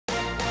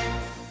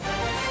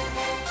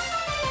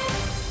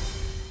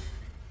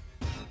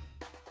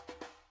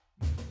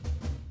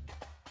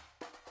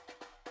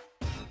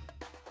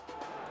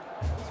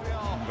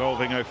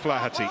involving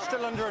O'Flaherty.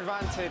 Still under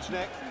advantage,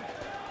 Nick.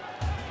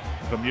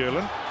 For Meehan.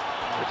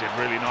 They did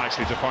really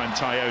nicely to find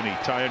Tyone.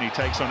 Tyone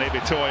takes on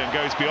Ibitoy and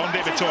goes beyond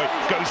Ibitoy,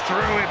 goes through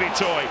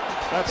Ibitoy.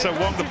 That's a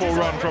wonderful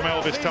run from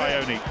Elvis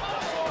Tyone.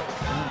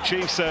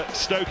 Chiefs are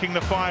stoking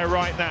the fire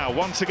right now.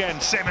 Once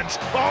again, Simmons.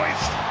 Oh, he's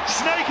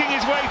snaking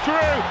his way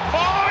through.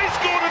 Oh, he's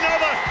scored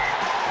another.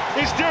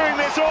 He's doing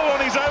this all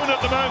on his own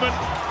at the moment.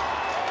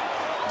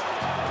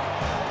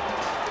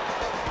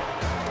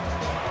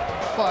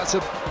 Well, that's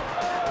a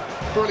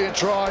brilliant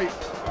try.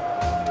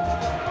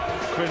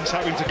 Quinn's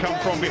having to come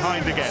from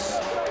behind again.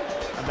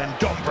 And then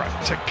Dombra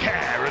to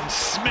Kerr and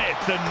Smith,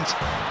 and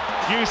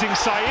using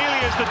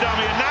Saili as the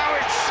dummy, and now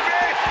it's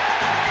Smith!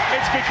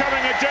 It's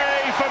becoming a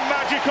day for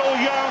magical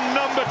young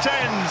number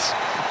 10s.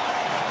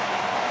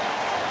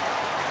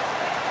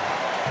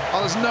 Oh,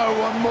 there's no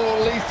one more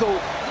lethal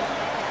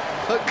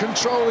at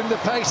controlling the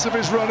pace of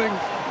his running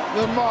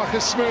than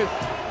Marcus Smith.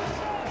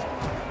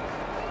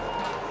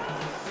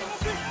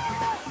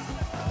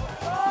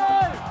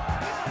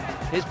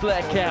 Here's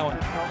Blair Cowan.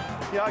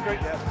 Yeah, I agree,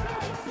 yeah.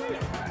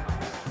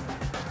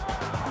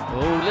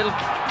 Oh, little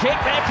kick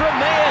there from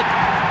Meehan.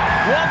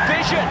 What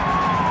vision!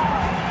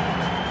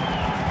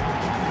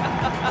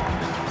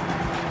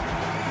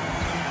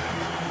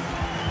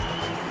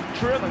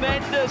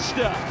 Tremendous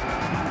stuff.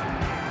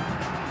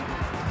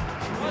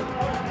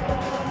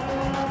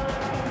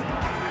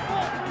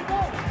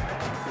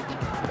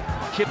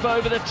 Chip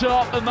over the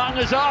top,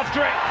 Amanga's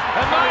after it.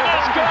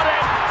 Amanga's got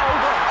it!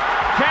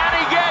 Can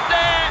he get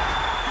there?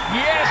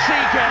 Yes,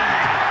 he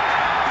can.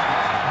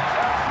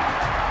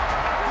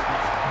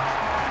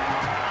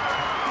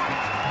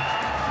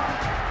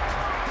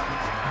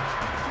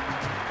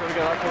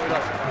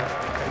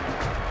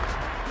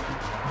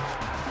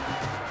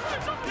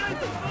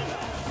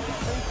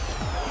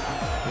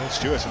 Will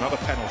Stewart, another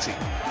penalty.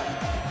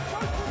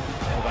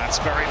 Oh, that's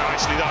very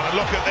nicely done. And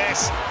look at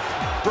this.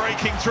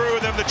 Breaking through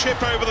and then the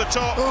chip over the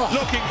top.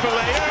 Looking for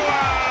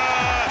Leoa.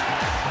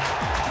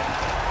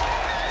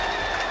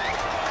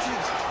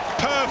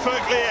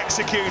 Perfectly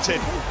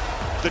executed.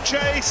 The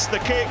chase, the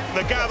kick,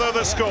 the gather,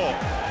 the score.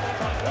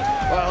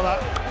 Well,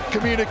 that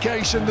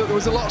communication that there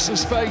was lots of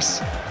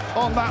space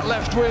on that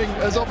left wing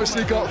has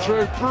obviously got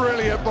through.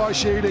 Brilliant by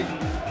Sheedy.